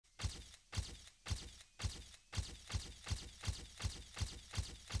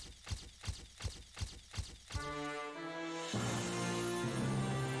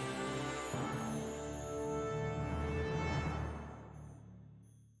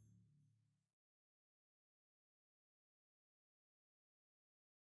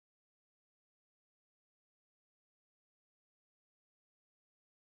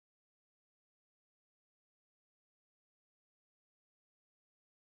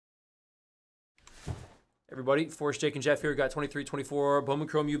Everybody, Forrest, Jake, and Jeff here got 23-24 Bowman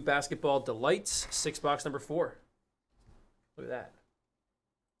Chrome U Basketball Delights, 6-box number 4. Look at that.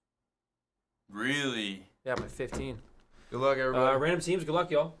 Really? Yeah, by 15. Good luck, everybody. Random teams, good luck,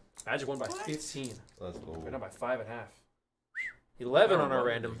 y'all. Magic won by 15. Let's go. Right now by 5.5. 11 on our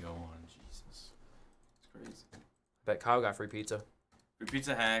random. Go on, Jesus. It's crazy. I bet Kyle got free pizza. Free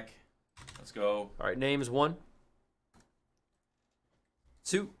pizza hack. Let's go. All right, names 1,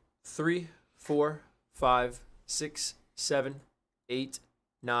 2, 3, 4, 5, 6, 7, 8,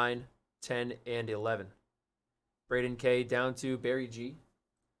 9, 10, and 11. Braden K down to Barry G.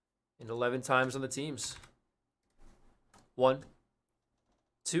 And 11 times on the teams. 1,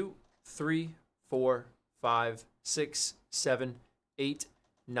 2, 3, 4, 5, 6, 7, 8,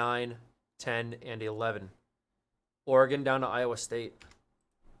 9, 10, and 11. Oregon down to Iowa State.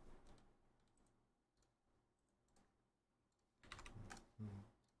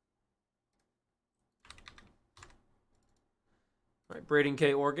 All right, Braden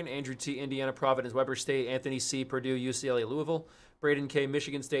K, Oregon. Andrew T, Indiana, Providence, Weber State. Anthony C, Purdue, UCLA, Louisville. Braden K,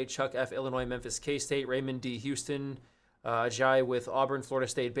 Michigan State. Chuck F, Illinois, Memphis, K-State. Raymond D, Houston. Jai with Auburn, Florida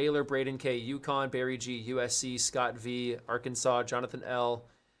State, Baylor. Braden K, UConn. Barry G, USC. Scott V, Arkansas. Jonathan L,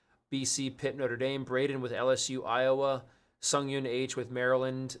 BC, Pitt, Notre Dame. Braden with LSU, Iowa. Sungyun H with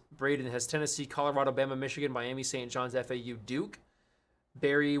Maryland. Braden has Tennessee, Colorado, Bama, Michigan, Miami, St. John's, FAU, Duke.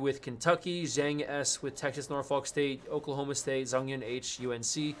 Barry with Kentucky, Zhang S with Texas, Norfolk State, Oklahoma State, Zhongyun H,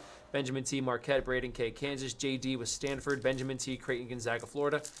 UNC, Benjamin T, Marquette, Braden K, Kansas, JD with Stanford, Benjamin T, Creighton, Gonzaga,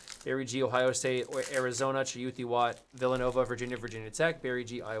 Florida, Barry G, Ohio State, Arizona, Chayuthi Watt, Villanova, Virginia, Virginia Tech, Barry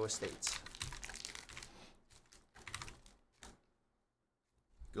G, Iowa State.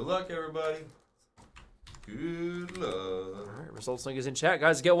 Good luck, everybody. Good luck. All right, results link is in chat.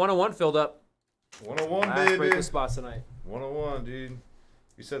 Guys, get 101 filled up. 101, Last baby. break of spots tonight. 101, dude.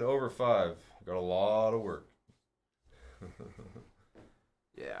 You said over 5. Got a lot of work.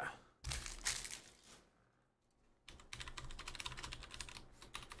 Yeah.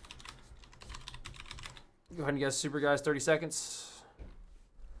 Go ahead and guess super guys, 30 seconds.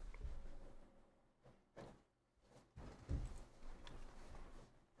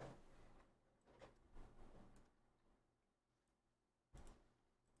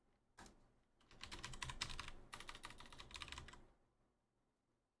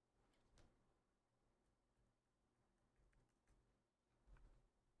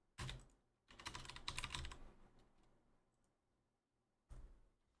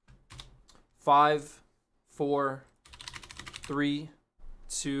 Five, 4, 3,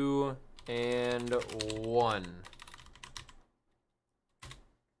 2, and 1.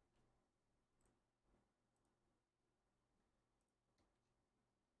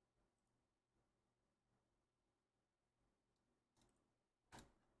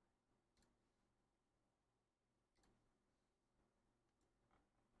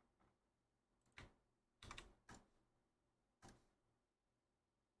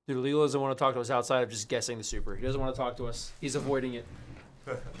 Dude, Lilo doesn't want to talk to us outside of just guessing the super. He doesn't want to talk to us. He's avoiding it.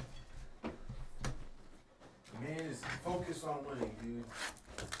 Man is focused on winning, dude.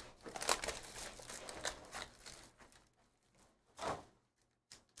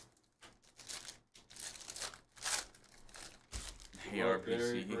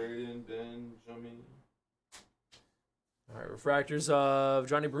 ARPC. Braden, Benjamin. All right, refractors of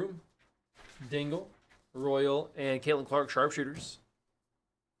Johnny Broom, Dingle, Royal, and Caitlin Clark, sharpshooters.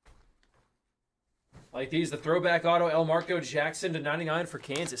 Like these, the throwback auto, El Marco Jackson to 99 for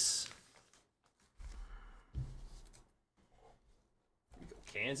Kansas.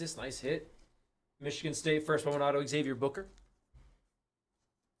 Kansas, nice hit. Michigan State, first one auto, Xavier Booker.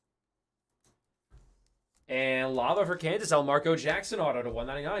 And Lava for Kansas, El Marco Jackson auto to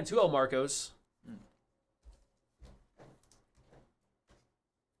 199. 2 El Marcos.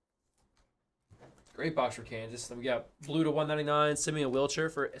 Great box for Kansas. Then we got blue to 199, Simeon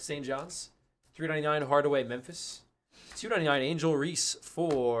Wilcher for St. John's. 399 Hardaway Memphis. 299 Angel Reese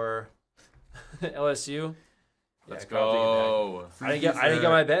for LSU. Let's Kyle, go. I didn't get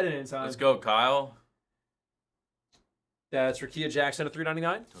my bet in time. Let's go, Kyle. That's Rakia Jackson at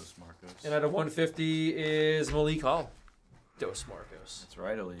 399. Dos Marcos. And at a 150 is Malik Hall. Dos Marcos. That's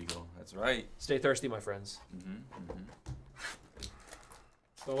right, illegal. That's right. Stay thirsty, my friends. Mm-hmm.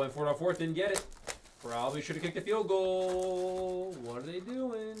 So went 4-4, didn't get it. Probably should have kicked the field goal. What are they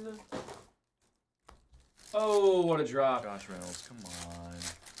doing? Oh, what a drop. Josh Reynolds, come on.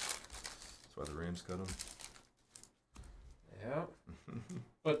 That's why the Rams cut him. Yeah.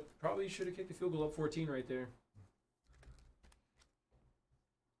 But probably should have kicked the field goal up 14 right there.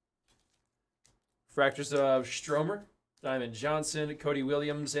 Fractures of Stromer, Diamond Johnson, Cody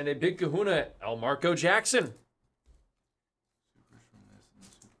Williams, and a big kahuna, Elmarco Jackson. Supers from this and the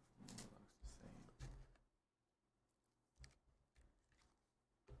super from that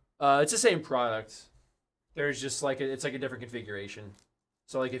looks the same. It's the same product. There's just like it's like a different configuration.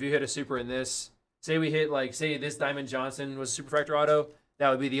 So like if you hit a super in this, say we hit like say this Diamond Johnson was a Superfractor auto,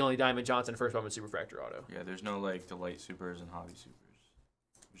 that would be the only Diamond Johnson first Bowman Superfractor auto. Yeah, there's no like Delight Supers and Hobby Supers.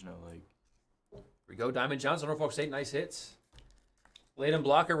 There's no like. Here we go, Diamond Johnson, Norfolk State, nice hits. Layton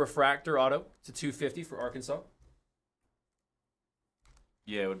Blocker Refractor auto to 250 for Arkansas.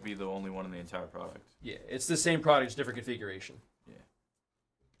 Yeah, it would be the only one in the entire product. Yeah, it's the same product, it's different configuration. Yeah.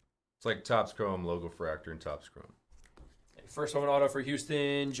 It's like Topps Chrome, Logo Fractor, and Topps Chrome. First Bowman auto for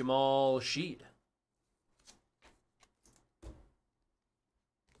Houston, Jamal Sheed.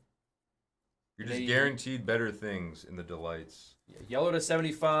 You're just guaranteed better things in the Delights. Yeah, yellow to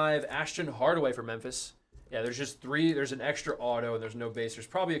 75, Ashton Hardaway for Memphis. Yeah, there's just 3. There's an extra auto, and there's no base. There's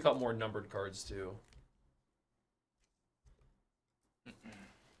probably a couple more numbered cards, too.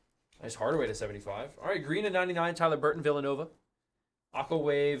 Nice Hardaway to 75. All right, green to 99, Tyler Burton, Villanova. Aqua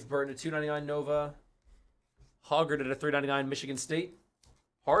Wave, Burton to 299, Nova. Hoggard at a 399, Michigan State.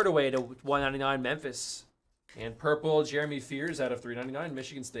 Hardaway to 199, Memphis. And purple, Jeremy Fears out of 399,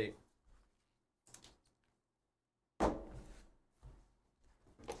 Michigan State.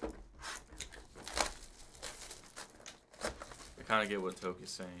 I kind of get what Toke is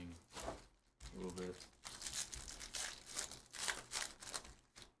saying a little bit.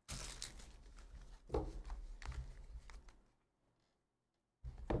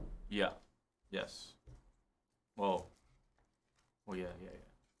 Yeah. Yes. Well, yeah.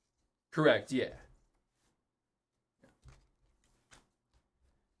 Correct, yeah.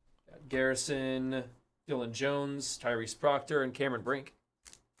 Garrison, Dylan Jones, Tyrese Proctor, and Cameron Brink.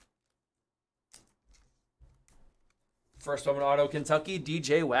 First Bowman auto, Kentucky,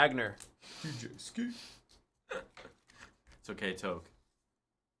 DJ Wagner. DJ Ski. It's okay, Toke.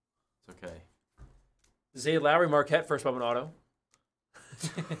 It's okay. Zay Lowry, Marquette, first Bowman auto. It's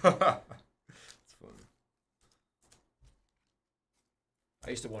funny. I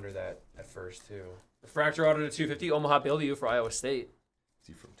used to wonder that at first, too. Refractor auto to 250, Omaha Billieu for Iowa State. Is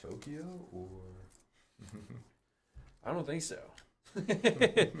he from Tokyo or? I don't think so.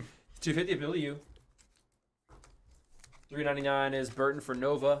 250 Billieu. 399 is Burton for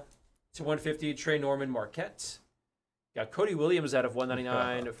Nova. To 150, Trey Norman, Marquette. Got Cody Williams out of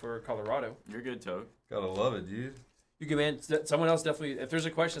 199 for Colorado. You're good, Toke. Gotta love it, dude. You can, man. Someone else definitely. If there's a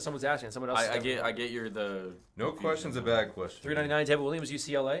question, someone's asking. Someone else. I get your the. No question's a bad question. 399, Devin Williams,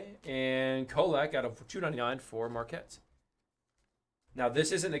 UCLA, and Kolak out of 299 for Marquette. Now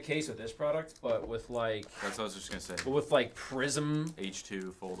this isn't the case with this product, but with like. That's what I was just gonna say. But with like Prism.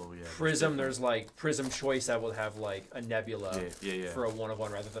 H2 foldable, yeah. Prism, there's like Prism Choice that will have like a Nebula yeah. for a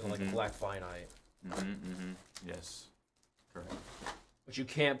 1/1 rather than like a Black Finite. Yes. Correct. But you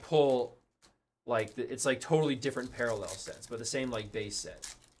can't pull like it's like totally different parallel sets, but the same like base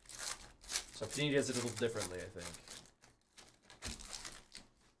set. So Panini does it a little differently, I think.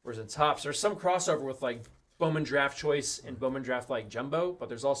 Whereas in Topps, there's some crossover with like Bowman Draft Choice and Bowman Draft like Jumbo, but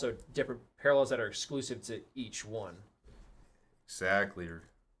there's also different parallels that are exclusive to each one. Exactly.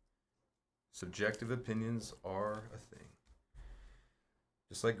 Subjective opinions are a thing.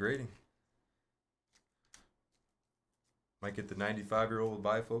 Just like grading. Might get the 95-year-old with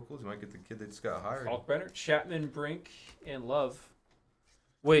bifocals. You might get the kid that just got hired. Kalkbrenner, Chapman, Brink, and Love.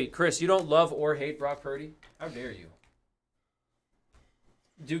 Wait, Chris, you don't love or hate Brock Purdy? How dare you?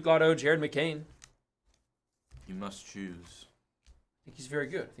 Duke Auto, Jared McCain. You must choose. I think he's very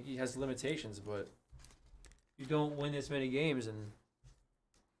good. I think he has limitations, but you don't win this many games and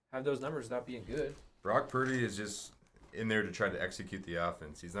have those numbers not being good. Brock Purdy is just in there to try to execute the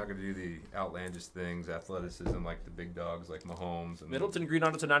offense. He's not going to do the outlandish things, athleticism like the big dogs like Mahomes. And Middleton, green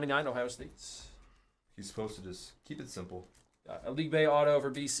auto to 99, Ohio State. He's supposed to just keep it simple. A League Bay auto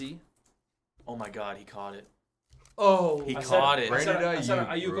for BC. Oh my God, he caught it. Oh, He caught it. I said Ayuk,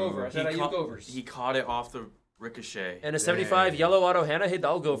 Ayuk bro. over. I said Ayuk overs. He caught it off the ricochet. And a 75 yellow auto Hannah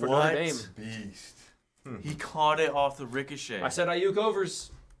Hidalgo for What? Notre Dame. Beast. He caught it off the ricochet. I said Ayuk overs.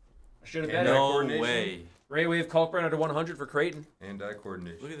 I should have bet it. No coordination. way. Ray Wave Kalkbrenner to 100 for Creighton. Hand-eye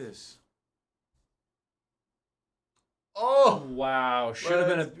coordination. Look at this. Oh wow! Should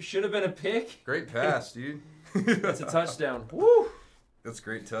have been a pick. Great pass, dude. That's a touchdown. Woo! That's a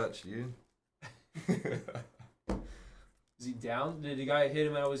great touch, dude. Is he down? Did the guy hit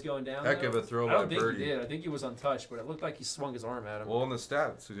him when I was going down? Heck though? of a throw I by don't think Purdy. he did. I think he was untouched, but it looked like he swung his arm at him. Well, on the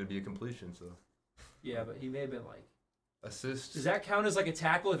stats, it's going to be a completion, so. Yeah, but he may have been like Assist. Does that count as like a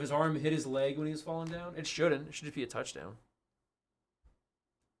tackle if his arm hit his leg when he was falling down? It shouldn't. It should just be a touchdown.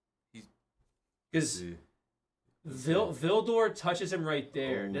 Because Vildor touches him right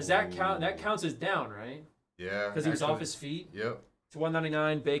there. Does that count? That counts as down, right? Yeah. Because he was off his feet. Yep. It's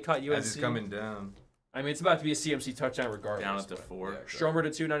 199. Baycott UNC. As he's coming down. I mean, it's about to be a CMC touchdown regardless. Down at the 4. Yeah, Stromer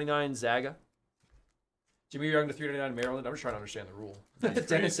to 299. Zaga. Jimmy Young to 399. Maryland. I'm just trying to understand the rule.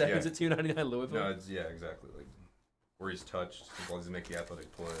 Dennis Evans at 299. Louisville. No, it's exactly like where he's touched. As long as he makes the athletic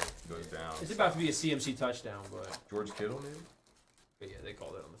play, he goes down. It's about to be a CMC touchdown, but George Kittle, maybe. yeah, they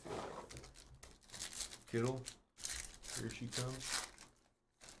called it on the field. Kittle. Here she comes.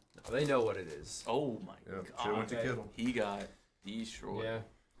 No, they know what it is. Oh my Yep. god. Should've went to Kittle. He got destroyed. Yeah.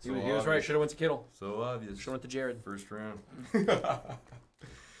 He So was right. obvious. Should have went to Kittle. So obvious. Should have went to Jared. First round.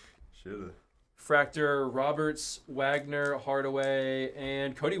 Should've. Fractor, Roberts, Wagner, Hardaway,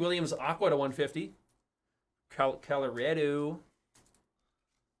 and Cody Williams, Aqua to 150. Colorado.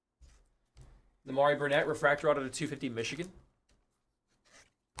 Namari Burnett, Refractor Auto to 250, Michigan.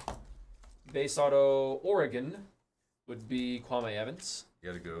 Base Auto, Oregon, would be Kwame Evans. You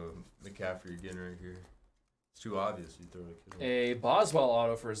gotta go McCaffrey again right here. It's too obvious. You throw a Kittle. A Boswell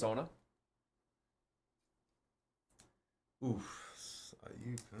Auto for Arizona. Oof.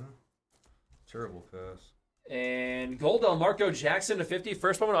 Ayuk, huh? Terrible pass. And Goldell, Marco Jackson to 50.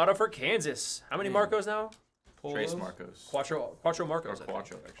 First moment auto for Kansas. How many Marcos now? Trace Marcos. Quattro Marcos. Or I think.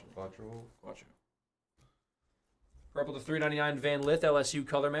 Quattro, actually. Quattro. Purple to 399 Van Lith, LSU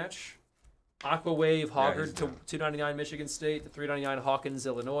color match. Aqua Wave Hoggard he's to down. 299 Michigan State. To 399 Hawkins,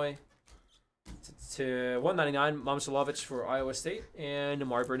 Illinois. To 199 Momcilovic for Iowa State. And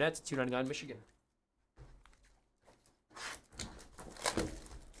Amari Burnett to 299 Michigan.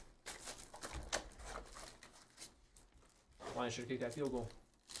 Lions should have kicked that field goal.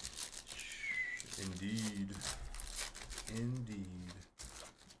 Indeed.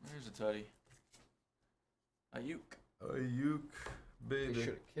 There's a tutty. Ayuk. Ayuk, They baby. should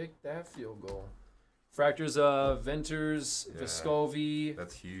have kicked that field goal. Fractors of Venters, Yeah. Vescovi,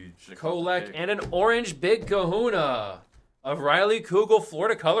 That's huge. Should've caught the Kolek, pick. and an orange Big Kahuna of Riley Kugel,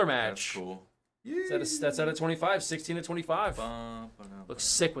 Florida color match. That's cool. That's out of 25, 16 to 25. Bum-ba-dum. Looks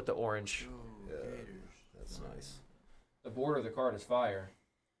sick with the orange. Go Yeah. Gators. That's nice. The border of the card is fire.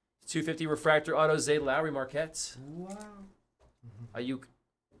 250 refractor auto, Zay Lowry Marquette. Wow. Ayuk.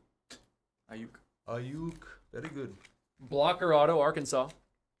 Ayuk. Very good. Blocker auto, Arkansas.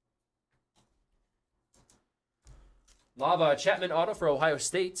 Lava Chapman auto for Ohio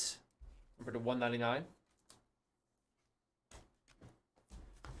State. Number to 199.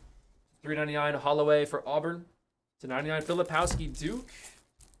 399 Holloway for Auburn. To 99 Filipowski Duke.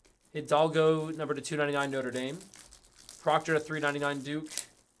 Hidalgo number to 299 Notre Dame. Proctor to 399 Duke.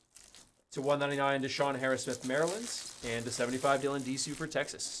 To 199 Deshaun Harris Smith Maryland. And to 75 Dylan Disu for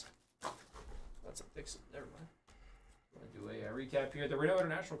Texas. That's a fix. Never mind. I'm gonna do a recap here. There were no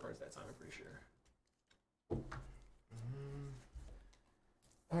international cards that time, I'm pretty sure.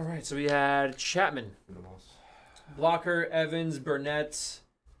 All right, so we had Chapman, Blocker, Evans, Burnett,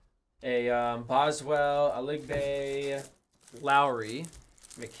 a Boswell, Aligbe, Lowry,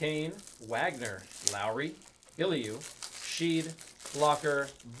 McCain, Wagner, Lowry, Iliu, Sheed, Blocker,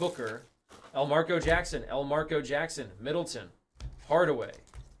 Booker, Elmarco Jackson, Middleton, Hardaway,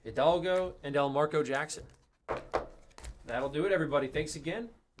 Hidalgo, and Elmarco Jackson. That'll do it, everybody. Thanks again.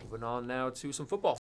 Moving on now to some football.